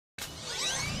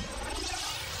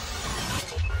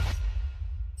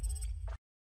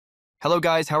Hello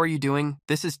guys, how are you doing?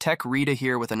 This is Tech Rita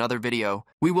here with another video.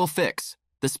 We will fix.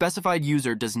 The specified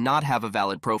user does not have a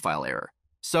valid profile error.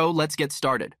 So let's get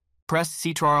started. Press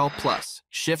Ctrl plus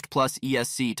Shift plus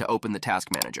ESC to open the Task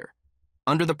Manager.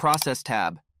 Under the Process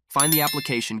tab, find the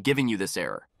application giving you this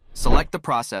error. Select the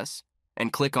process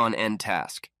and click on End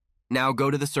Task. Now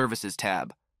go to the Services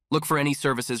tab. Look for any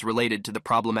services related to the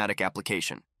problematic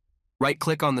application.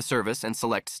 Right-click on the service and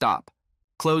select Stop.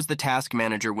 Close the Task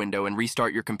Manager window and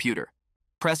restart your computer.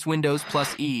 Press Windows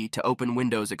plus E to open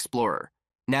Windows Explorer.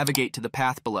 Navigate to the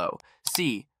path below.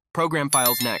 See Program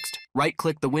Files next.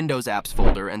 Right-click the Windows Apps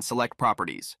folder and select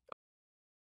Properties.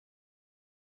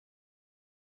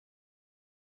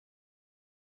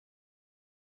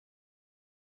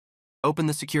 Open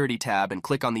the Security tab and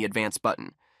click on the Advanced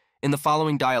button. In the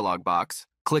following dialog box,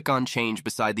 click on Change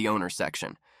beside the Owner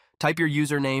section. Type your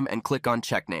username and click on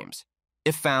Check Names.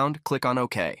 If found, click on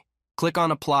OK. Click on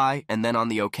Apply and then on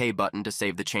the OK button to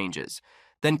save the changes.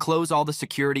 Then close all the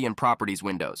Security and Properties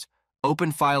windows.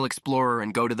 Open File Explorer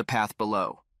and go to the path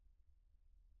below.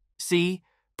 See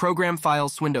Program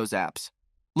Files Windows Apps.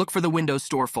 Look for the Windows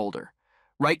Store folder.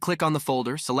 Right-click on the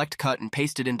folder, select Cut and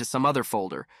paste it into some other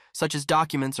folder, such as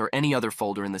Documents or any other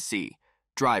folder in the C,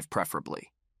 Drive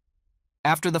preferably.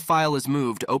 After the file is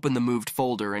moved, open the moved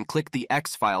folder and click the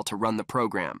X file to run the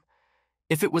program.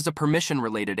 If it was a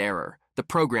permission-related error, the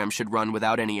program should run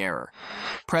without any error.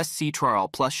 Press Ctrl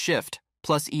plus Shift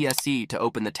plus ESC to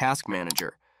open the Task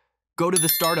Manager. Go to the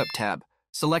Startup tab,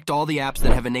 select all the apps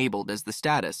that have enabled as the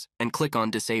status, and click on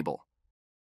Disable.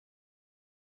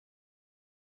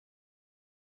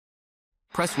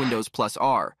 Press Windows plus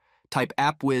R, type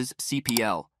AppWiz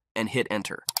CPL, and hit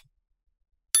Enter.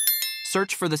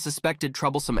 Search for the suspected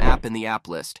troublesome app in the app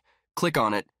list, click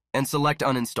on it, and select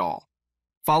Uninstall.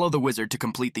 Follow the wizard to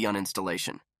complete the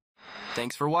uninstallation.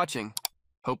 Thanks for watching.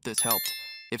 Hope this helped.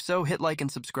 If so, hit like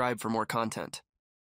and subscribe for more content.